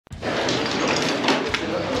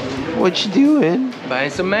What you doing? Buying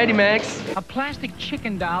some Mighty Max. A plastic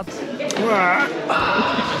chicken dots.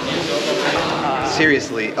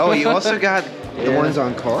 Seriously. Oh, you also got the ones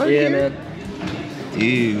on card? Yeah, here? man.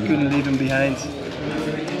 Dude. Couldn't leave them behind.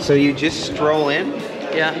 So you just stroll in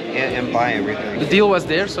Yeah. and buy everything? The deal was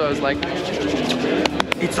there, so I was like,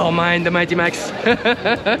 it's all mine, the Mighty Max.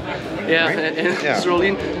 Yeah, Right? and stroll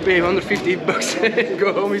in, pay $150, and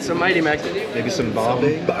go home with some Mighty Max. Maybe some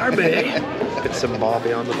Bobby? Barbie. Put some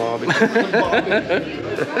Bobby on the Bobby.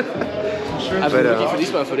 I've been looking for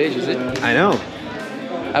this one for ages. Eh? I know.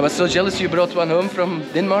 I was so jealous you brought one home from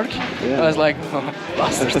Denmark. Yeah. I was like, oh,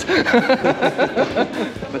 bastard.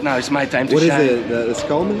 But now it's my time to What shine. is it? The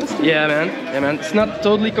Skull Master? Yeah, man. Yeah, man. It's not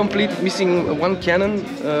totally complete. Missing one cannon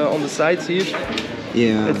on the sides here.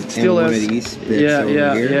 Yeah. It still and has. one of these bits over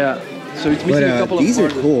here. Yeah. So it's missing a couple these of are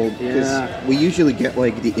parts. cool because we usually get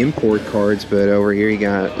like the import cards, but over here you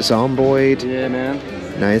got Zomboid. Yeah, man.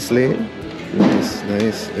 Nicely.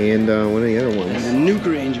 Nice. And one of the other ones. And the Nuke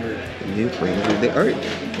Ranger. New Ranger.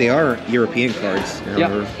 They are European cards.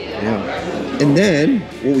 Yeah. And then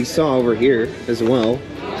what we saw over here as well.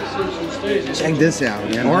 Check this out.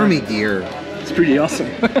 Army gear. It's pretty awesome.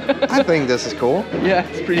 I think this is cool. Yeah,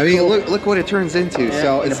 it's pretty I mean, cool. look what it turns into. Yeah.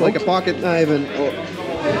 So it's like a pocket knife and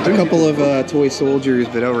a couple of toy soldiers,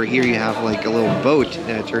 but over here you have like a little boat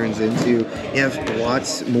that it turns into. You have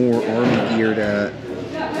lots more army gear that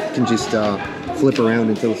can just flip around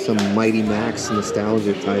into some Mighty Max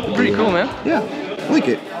nostalgia type of Pretty deal. cool, man. Yeah, I like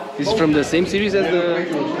it. This is from the same series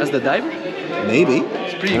as the diver. Maybe.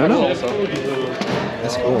 It's pretty I don't cool know. also.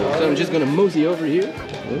 That's cool. So I'm just gonna mosey over here.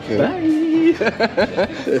 Okay. Bye.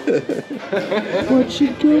 What you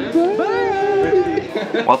get,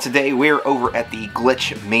 Bye. Well, today we're over at the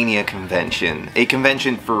Glitchmania convention, a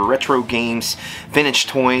convention for retro games, vintage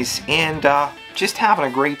toys, and just having a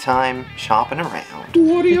great time shopping around.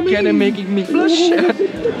 What do you mean? Kinda making me blush.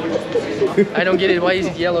 I don't get it. Why is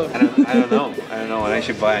it yellow? I don't know. I don't know what I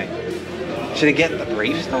should buy. Should I get the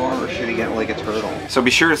Brave Star or should I get like a turtle? So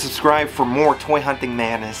be sure to subscribe for more toy hunting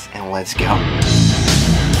madness, and let's go.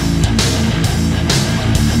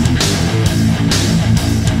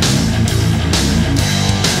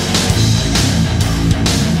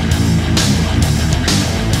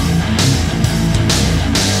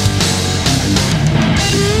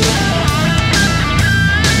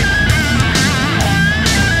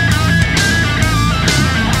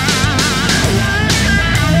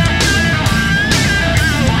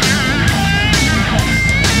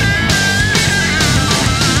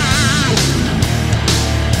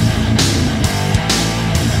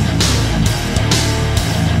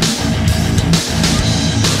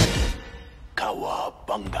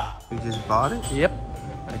 You just bought it? Yep,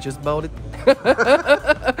 I just bought it.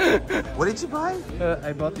 What did you buy?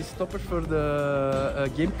 I bought this stopper for the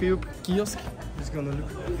GameCube kiosk. It's gonna look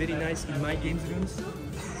very nice in my games rooms.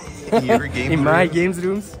 Your game In room? my games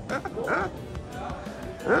rooms.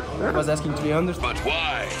 I was asking 300. But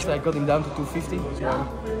why? So I got him down to 250. So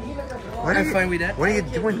I'm fine with that. What are you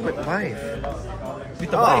doing with life? With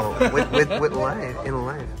the Oh, wife. with life, in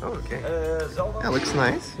life. Oh, okay. That looks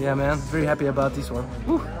nice. Yeah, man, very happy about this one.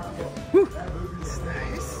 Woo. It's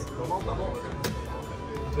nice.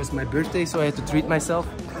 It was my birthday, so I had to treat myself.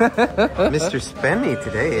 Mr. Spenny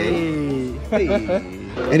today, eh? Hey.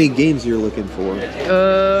 Hey. Any games you're looking for?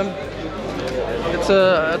 It's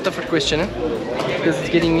a tougher question, eh? Because it's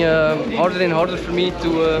getting harder and harder for me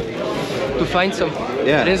to find some.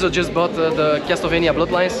 Yeah. Renzo just bought the Castlevania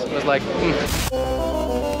Bloodlines. I was like,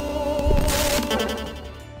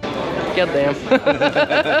 God damn.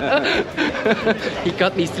 He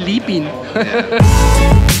got me sleeping.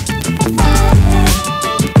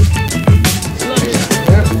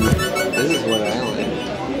 This is what I like.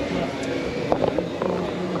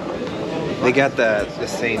 They got the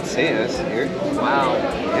Saint Seiya's here. Wow.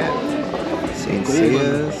 Yeah. Saint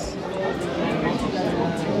Seiya's.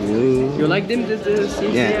 Ooh. You like them, the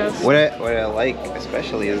Yeah. CCS? What I like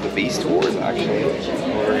especially is the Beast Wars actually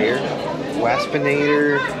over here.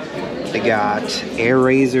 Waspinator. They got Air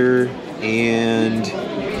Razor and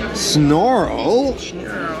Snarl.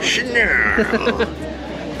 Snarl.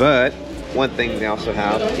 But one thing they also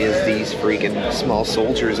have is these freaking small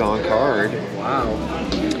soldiers on card. Wow.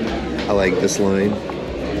 I like this line.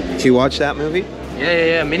 Did you watch that movie?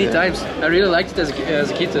 Yeah, many times. I really liked it as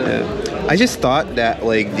a kid. Yeah. I just thought that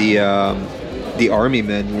like the army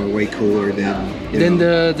men were way cooler than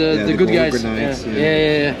the good guys. Knights,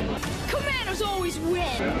 Yeah. Commandos always win.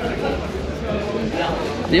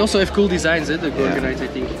 They also have cool designs, the Gorgonites, I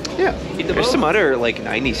think. Yeah. There's some other like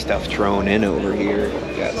 90s stuff thrown in over here.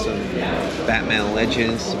 Got some Batman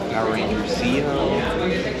Legends, some Power Rangers Zeo,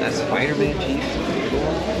 that Spider-Man piece.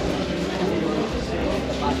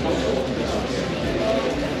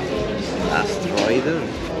 Asteroid.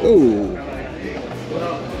 Oh.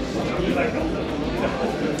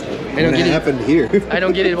 I don't get it. Happened here? I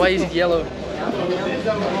don't get it. Why is it yellow?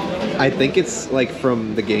 I think it's like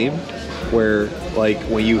from the game where like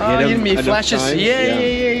when you hit him it flashes. Times, Yeah.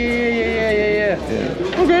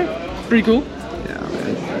 Okay. Pretty cool. Yeah,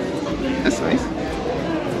 man. That's nice.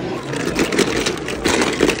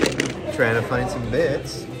 Trying to find some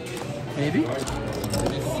bits. Maybe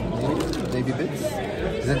bits.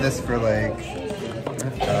 Isn't this for like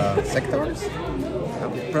sectors?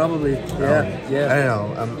 Probably. Yeah. I don't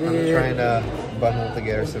know. I'm trying to bundle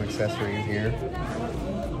together some accessories here.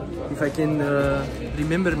 If I can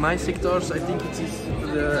remember my sectors, I think it is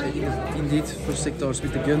indeed for sectors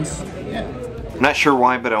with the guns. Yeah. I'm not sure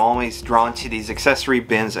why, but I'm always drawn to these accessory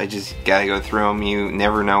bins. I just gotta go through them. You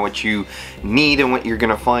never know what you need and what you're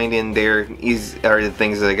gonna find in there. These are the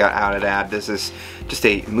things that I got out of that. This is just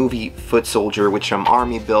a movie foot soldier, which I'm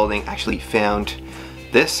army building. Actually found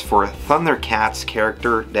this for a Thundercats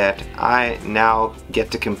character that I now get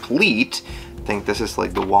to complete. I think this is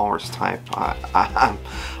like the walrus type.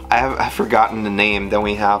 I've forgotten the name. Then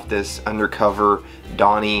we have this undercover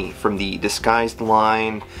Donnie from the Disguised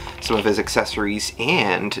line, some of his accessories,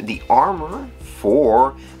 and the armor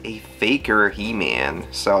for a faker He-Man.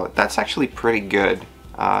 So that's actually pretty good.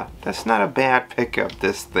 That's not a bad pickup,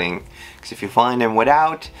 this thing. Because if you find him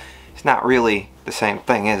without, it's not really the same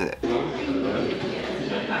thing, is it?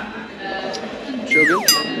 Shogun?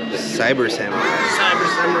 Cyber Samurai. Cyber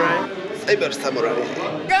Samurai. Cyber Samurai.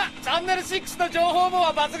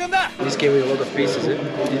 This gave me a lot of pieces, eh?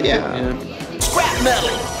 Yeah. Scrap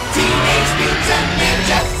metal! Teenage Mutant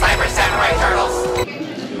Ninja Cyber Samurai Turtles!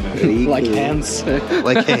 Like hands.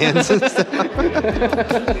 Like hands and stuff.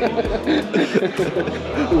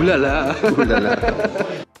 Ooh la la. Ooh la la.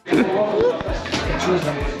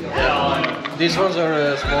 These ones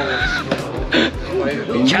are small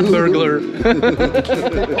ones. Cat burglar.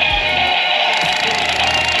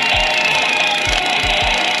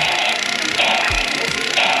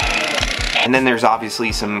 And then there's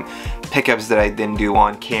obviously some pickups that I didn't do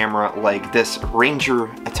on camera, like this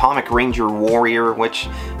Atomic Ranger Warrior, which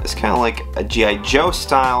is kind of like a G.I. Joe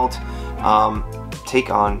styled take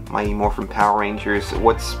on Mighty Morphin Power Rangers.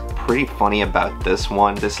 What's pretty funny about this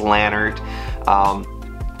one, this lantern,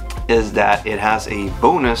 is that it has a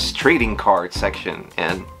bonus trading card section,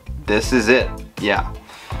 and this is it. Yeah,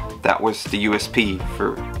 that was the USP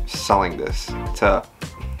for selling this to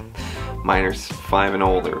minors 5 and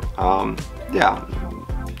older. Yeah,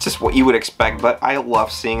 just what you would expect, but I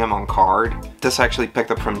love seeing him on card. This I actually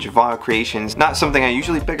picked up from Javao Creations. Not something I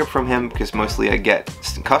usually pick up from him because mostly I get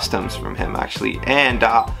customs from him actually, and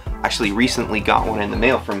actually recently got one in the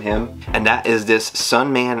mail from him, and that is this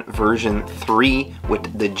Sunman version 3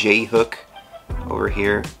 with the J hook over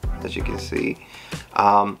here, as you can see.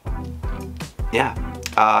 Yeah,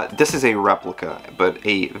 this is a replica, but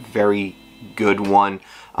a very good one.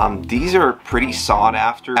 These are pretty sought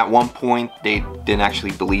after. At one point they didn't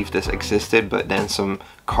actually believe this existed, but then some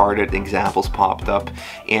carded examples popped up,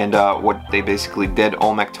 and what they basically did,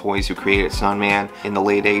 Olmec Toys, who created Sunman in the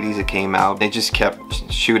late 80s, it came out, they just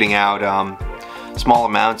kept shooting out small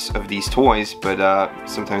amounts of these toys, but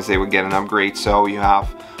sometimes they would get an upgrade. So you have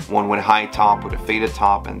one with a high top, with a faded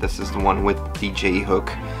top, and this is the one with the J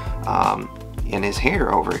hook in his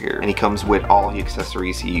hair over here, and he comes with all the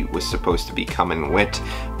accessories he was supposed to be coming with,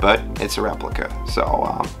 but it's a replica,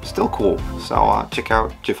 so still cool. So check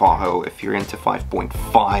out Javao if you're into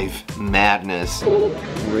 5.5 madness.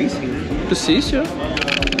 Racing. Precies, ja.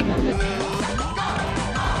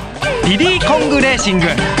 Diddy Kong Racing.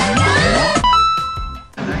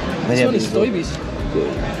 This one is Toybies.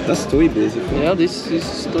 That's Toybies. Yeah, this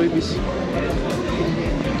is Toybies.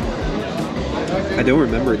 I don't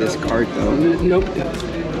remember this card though. Nope.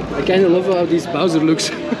 I kind of love how this Bowser looks.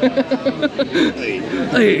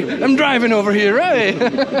 Hey, I'm driving over here, right?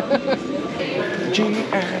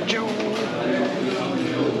 G.I. Joe.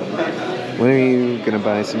 When are you gonna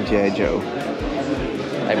buy some G.I. Joe?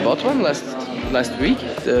 I bought one last week.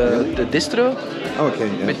 The distro. Oh, okay.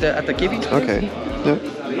 Yeah. With the at the Capt. Okay. Yeah.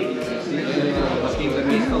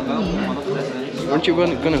 Aren't you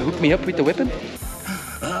gonna hook me up with the weapon?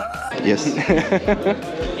 Yes.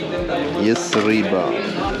 Yes, Reba.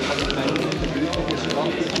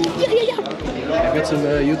 I've got some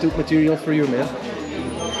YouTube material for you, man.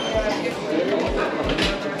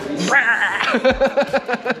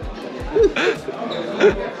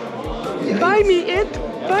 Buy me it!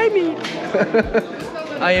 Buy me!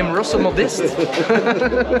 I am Russell Modest.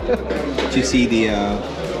 Did you see the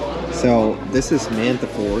so this is Mantha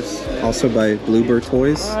Force, also by Bluebird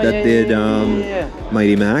Toys, that did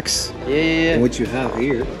Mighty Max. Yeah. And what you have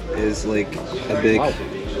here is like a big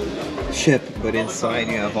ship, but inside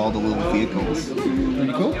you have all the little vehicles.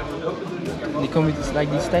 Pretty cool. They come with like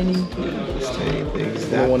these tiny These tiny things.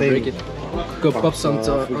 I don't want to break it. Go pop some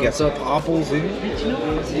We got some apples in it.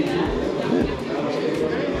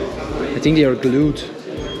 I think they are glued.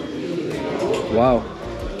 Wow.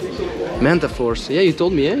 Mantha Force. Yeah, you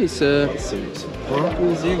told me, yeah? It's Some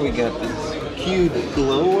apples here. We got this cute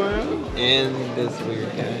glower and this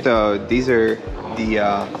weird guy. So these are the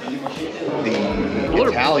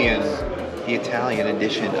Italian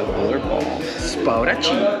edition of Bouler balls.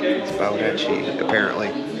 Spaudaci, apparently.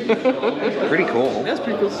 Pretty cool. That's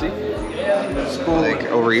pretty cool to see. It's cool. Like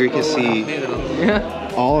over here you can see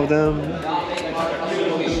all of them.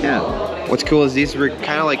 Yeah. What's cool is these were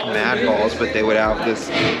kind of like mad balls, but they would have this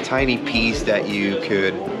tiny piece that you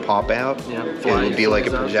could pop out. Yeah. It would be like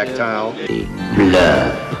a projectile.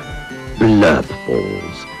 Blurb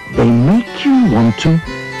balls. They make you want to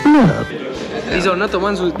blurb. These are not the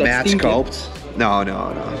ones with that Match stink. sculpts. No. These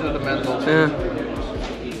are the mad balls. Yeah.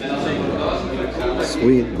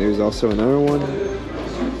 Sweet. There's also another one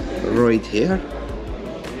right here.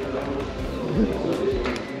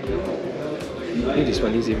 Hey, this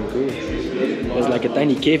one is even cool. It's like a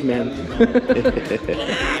tiny caveman.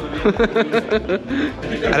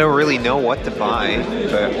 I don't really know what to buy,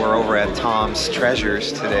 but we're over at Tom's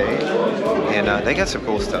Treasures today, and they got some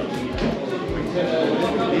cool stuff.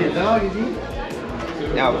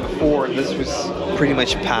 Now, before, this was pretty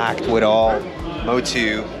much packed with all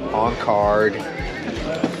MOTU on card.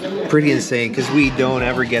 Pretty insane, because we don't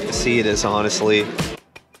ever get to see this, honestly.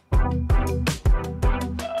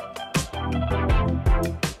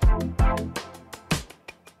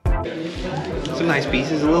 Some nice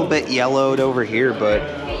pieces, a little bit yellowed over here, but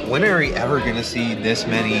when are we ever going to see this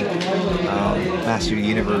many Master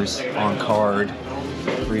Universe on card?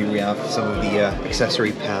 Where we have some of the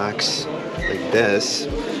accessory packs like this.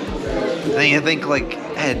 And then you think like,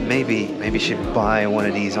 Ed, maybe you should buy one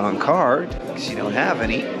of these on card because you don't have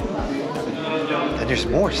any. And there's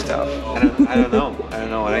more stuff. I don't know. I don't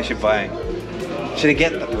know what I should buy. Should I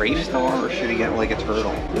get the Brave Star or should I get like a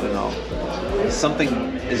turtle? I don't know. Something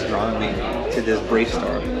is drawing me to this Brave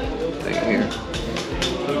Star right here.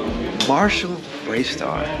 Marshall Brave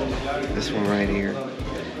Star. This one right here.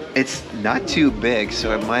 It's not too big,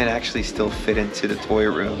 so it might actually still fit into the toy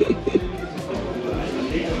room.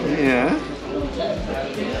 Yeah.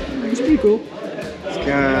 It's pretty cool. It's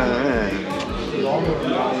got...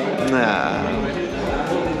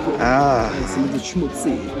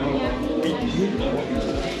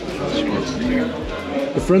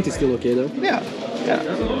 The front is still okay though. Yeah.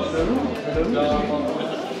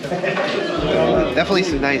 Definitely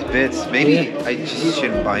some nice bits. Maybe I just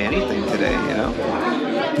shouldn't buy anything today, you know?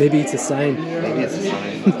 Maybe it's a sign. Maybe it's a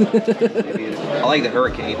sign. I like the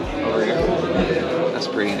Hurricane over here. That's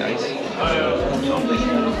pretty nice.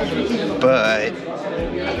 But,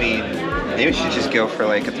 I mean, maybe we should just go for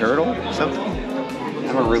like a turtle or something.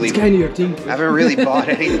 I haven't really bought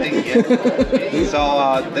anything yet.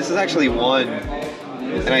 So this is actually one,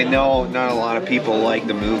 and I know not a lot of people like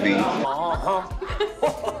the movie.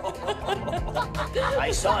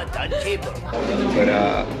 I saw it on cable. But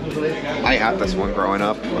I had this one growing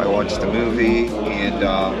up. I watched the movie, and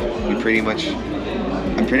I pretty much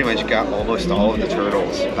got almost all of the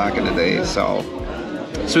turtles back in the day. So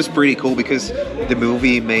this was pretty cool because the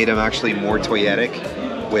movie made him actually more toyetic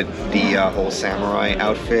with the whole samurai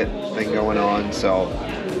outfit thing going on. So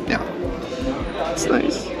yeah, it's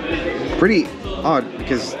nice. Pretty odd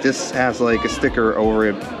because this has like a sticker over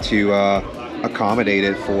it to accommodate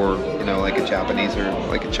it for, you know, like a Japanese or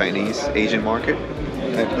like a Chinese Asian market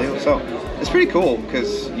type deal. So it's pretty cool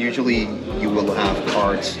because usually you will have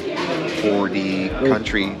cards for the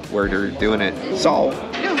country where they're doing it. So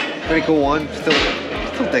yeah, pretty cool one. Still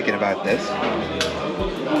thinking about this.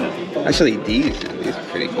 Actually, these are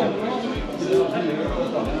pretty cool.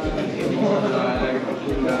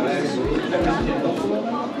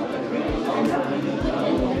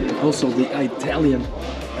 Also the Italian.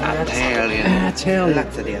 Lots of the Italian. I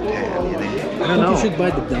don't I know. think you should buy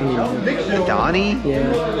the Donnie. The Donnie?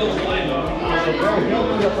 Yeah.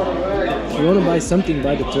 If you want to buy something,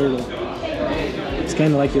 buy the turtle. It's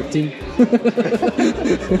kind of like your thing.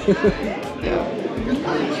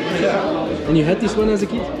 And you had this one as a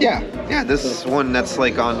kid? Yeah, yeah, this is one that's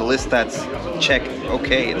like on the list that's checked,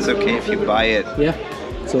 okay, it's okay if you buy it. Yeah,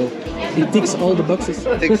 so it ticks all the boxes.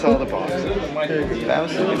 Ticks all the boxes.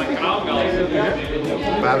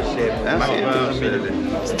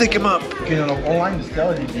 Stick him up! Kun je nog online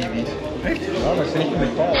bestellen die BB's? Echt? Ja, dat is niet in de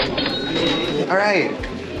call. Alright.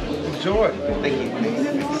 Enjoy. Thank you.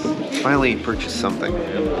 Finally purchased something.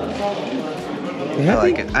 I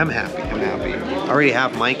like it. I'm happy. I'm happy. I already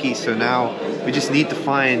have Mikey, so now we just need to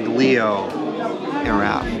find Leo and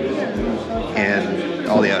Raph and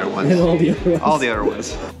all the other ones. And all the other ones. All the other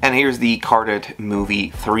ones. And here's the carded movie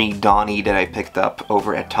 3 Donnie that I picked up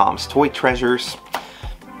over at Tom's Toy Treasures.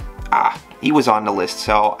 He was on the list,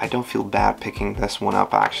 so I don't feel bad picking this one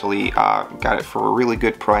up, actually. Got it for a really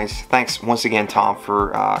good price. Thanks once again, Tom,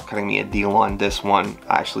 for cutting me a deal on this one.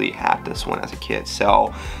 I actually had this one as a kid,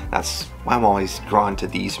 so that's why I'm always drawn to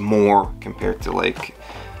these more compared to like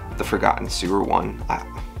the Forgotten Sewer one.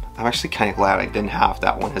 I'm actually kind of glad I didn't have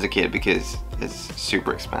that one as a kid because it's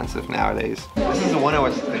super expensive nowadays. This is the one I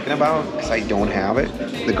was thinking about because I don't have it.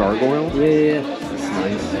 The Gargoyle. Yeah. It's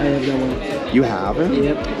nice. I have that one. You have it?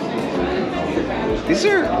 Yep. These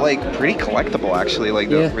are like pretty collectible, actually. Like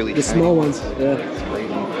the really the tiny small ones. Yeah.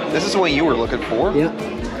 This is the one you were looking for. Yeah.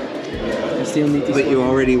 I still need this. But you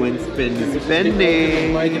already went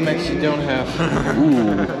spending. Mighty Max you don't have.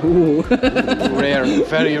 Ooh. Rare,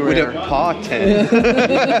 very rare. With a paw 10.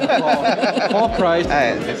 Paw price.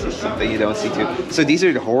 This is something you don't see too. So these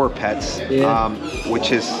are the horror pets,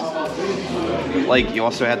 which is like you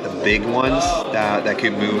also had the big ones that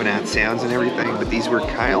could move and add sounds and everything. But these were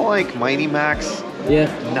kind of like Mighty Max.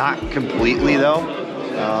 Yeah. Not completely though.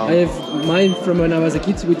 I have mine from when I was a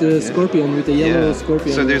kid with the scorpion, with the yellow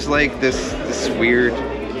scorpion. So there's like this weird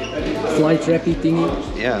fly trappy thingy.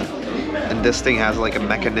 Yeah, and this thing has like a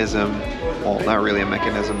mechanism. Well, not really a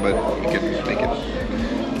mechanism, but you can make it.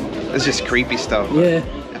 It's just creepy stuff. Yeah.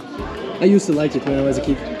 I used to like it when I was a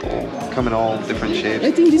kid. Come in all different shapes.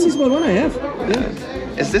 I think this is one I have. Yeah.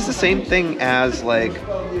 Is this the same thing as like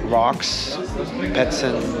rocks, pets,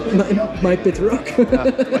 and my pet rock? I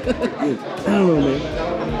don't know, man.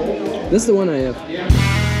 That's the one I have.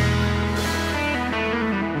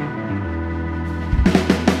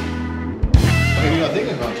 Wat heb je dat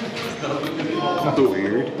dingen van?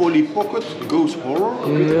 weird. Polly Pocket Goes Horror?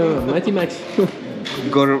 Yeah, Mighty Max.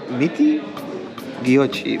 Gormiti?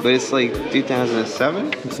 Gyochi, but it's like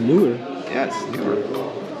 2007? It's newer. Yeah, it's newer.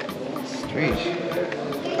 Strange.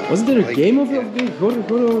 Wasn't there a game of the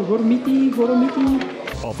Gormiti?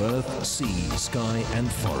 Of earth, sea, sky,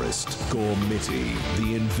 and forest, Gormiti,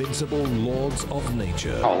 the invincible lords of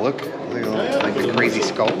nature. Oh, look at like the crazy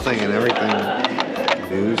skull thing and everything.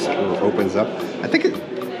 Moves or opens up. I think it,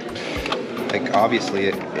 like obviously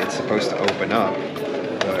it's supposed to open up,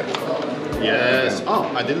 but Yes.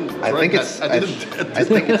 Oh, I didn't. I think it's I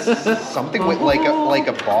think it's something with like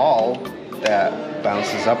a ball that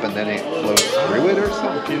bounces up and then it flows through it or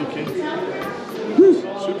something. Okay.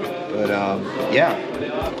 But yeah.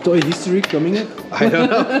 Toy history coming up? I don't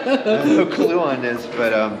know. I have no clue on this,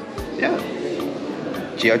 but yeah.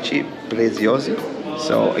 Giochi Preziosi.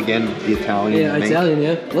 So again, the Italian. Yeah, make. Italian,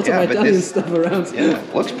 yeah. Lots of Italian stuff around. Yeah,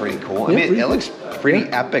 looks pretty cool. I mean, it looks pretty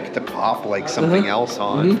epic to pop like something else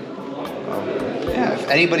on. Yeah, if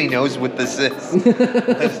anybody knows what this is,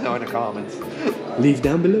 let us know in the comments. Leave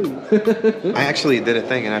down below. I actually did a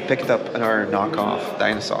thing and I picked up our knockoff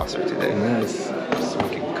Dinosaucer today. Nice. So we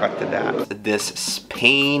can cut to that. This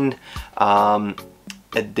Spain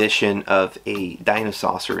edition of a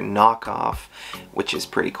Dinosaucer knockoff, which is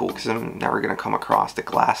pretty cool because I'm never going to come across the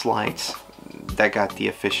glass lights that got the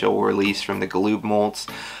official release from the Galoob molds.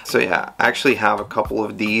 So yeah, I actually have a couple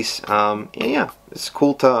of these. Yeah, it's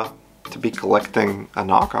cool to be collecting a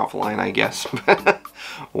knockoff line, I guess.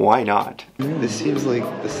 Why not? This seems like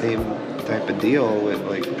the same type of deal with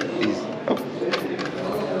like these. Oh.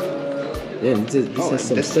 Yeah, this has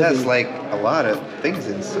some this stuff has in, like a lot of things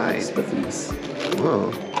inside. stuffies.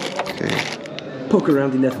 Whoa. Okay. Poke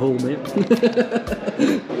around in that hole, man.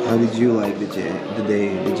 How did you like the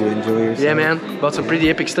day? Did you enjoy yourself? Yeah, man. Bought some pretty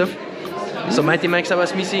epic stuff. So Mighty Max I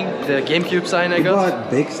was missing, the GameCube sign I got. You bought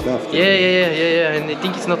big stuff. Yeah, and I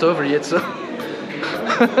think it's not over yet, so.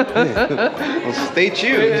 Well, stay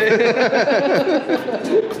tuned.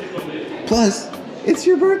 Plus, it's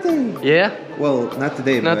your birthday. Yeah? Well, not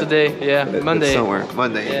today. Not today, yeah. but Monday. Somewhere,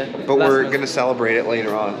 Monday. Yeah, But last we're month. gonna celebrate it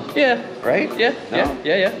later on. Yeah. Right? Yeah. No?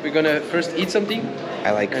 Yeah. We're gonna first eat something.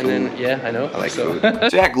 I like And food. then, yeah, I know. I like so. food.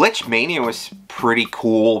 So yeah, Glitchmania was pretty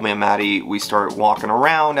cool. Me and Matty, we started walking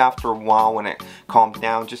around after a while when it calmed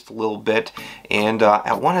down just a little bit. And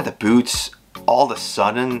at one of the booths, all of a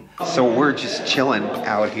sudden. So we're just chilling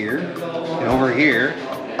out here, and over here,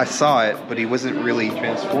 I saw it, but he wasn't really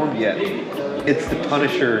transformed yet. It's the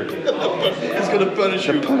Punisher. It's gonna punish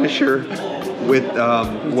the you. Punisher with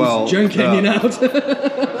well, junk hanging out.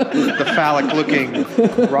 the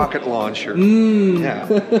phallic-looking rocket launcher. Yeah,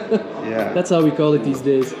 yeah. That's how we call it these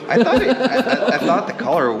days. I thought the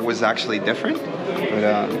color was actually different, but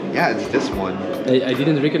yeah, it's this one. I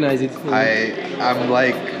didn't recognize it. I'm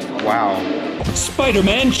like, wow.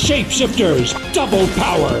 Spider-Man shapeshifters, double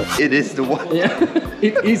power. It is the one. Yeah,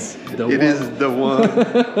 it is the one. It is the one.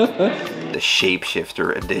 The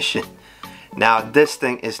Shapeshifter edition. Now this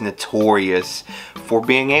thing is notorious for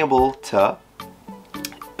being able to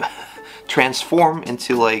transform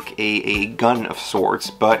into like a gun of sorts,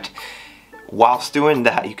 but whilst doing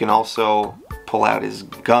that you can also pull out his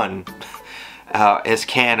gun, his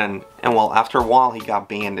cannon, and well, after a while he got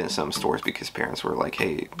banned in some stores because parents were like,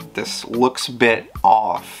 hey, this looks a bit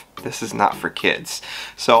off. This is not for kids.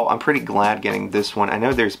 So I'm pretty glad getting this one. I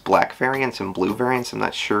know there's black variants and blue variants. I'm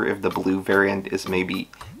not sure if the blue variant is maybe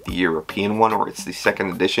the European one or it's the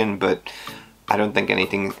second edition, but I don't think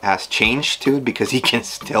anything has changed to it because he can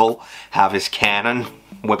still have his cannon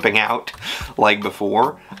whipping out like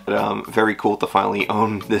before. But very cool to finally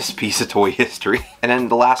own this piece of toy history. And then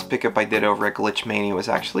the last pickup I did over at Glitchmania was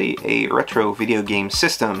actually a retro video game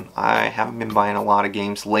system. I haven't been buying a lot of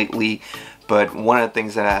games lately, but one of the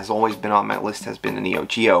things that has always been on my list has been the Neo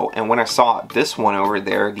Geo. And when I saw this one over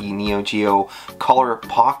there, the Neo Geo Color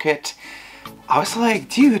Pocket, I was like,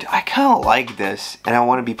 dude, I kind of like this, and I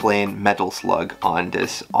want to be playing Metal Slug on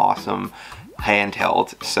this awesome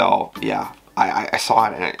handheld. So yeah, I saw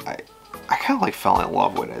it and I kind of like fell in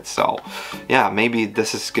love with it. So yeah, maybe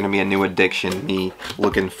this is going to be a new addiction, me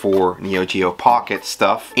looking for Neo Geo Pocket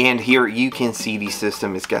stuff. And here you can see the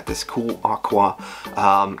system. It's got this cool aqua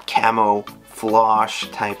camo flosh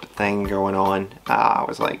type thing going on. I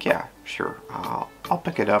was like, yeah, sure, I'll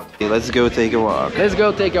pick it up. Okay, let's go take a walk. Let's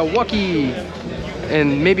go take a walkie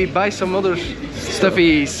and maybe buy some other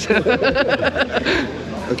stuffies.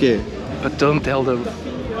 Okay. But don't tell them.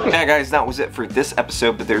 Yeah guys, that was it for this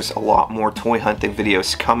episode, but there's a lot more toy hunting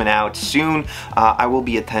videos coming out soon. I will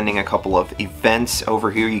be attending a couple of events over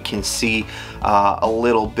here. You can see a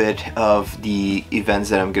little bit of the events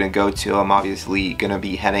that I'm going to go to. I'm obviously going to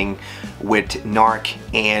be heading with Narc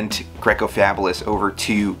and Crocco Fabulous over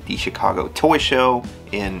to the Chicago Toy Show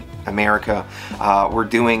in America. We're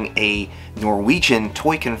doing a Norwegian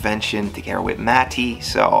toy convention together with Matthi,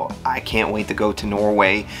 so I can't wait to go to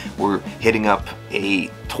Norway. We're hitting up a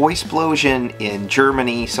toy explosion in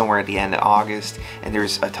Germany somewhere at the end of August, and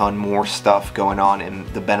there's a ton more stuff going on in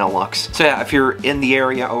the Benelux. So yeah, if you're in the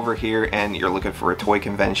area over here and you're looking for a toy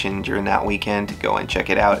convention during that weekend, go and check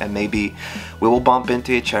it out, and maybe we will bump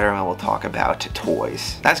into each other and we'll talk about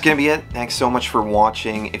toys. That's gonna be it. Thanks so much for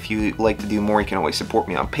watching. If you'd like to do more, you can always support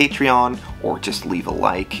me on Patreon or just leave a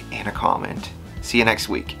like and a comment. See you next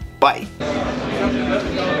week. Bye.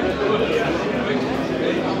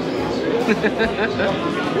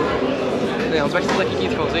 Nee, anders wacht dat ik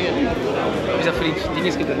iets kan zeggen. Is dat vriend?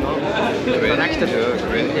 Dingetje de naam? Van achter.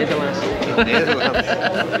 Nederlands. Nederlands.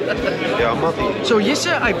 Ja, Matthi. So yes,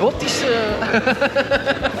 I bought this.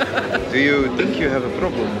 Do you think you have a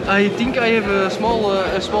problem? I think I have a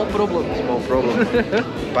small problem. Small problem.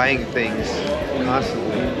 Buying things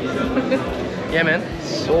constantly. Yeah, man.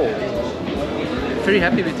 So. Very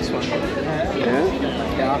happy with this one. Yeah?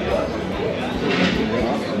 Yeah.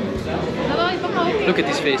 Look at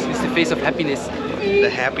this face. It's the face of happiness. The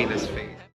happiness face.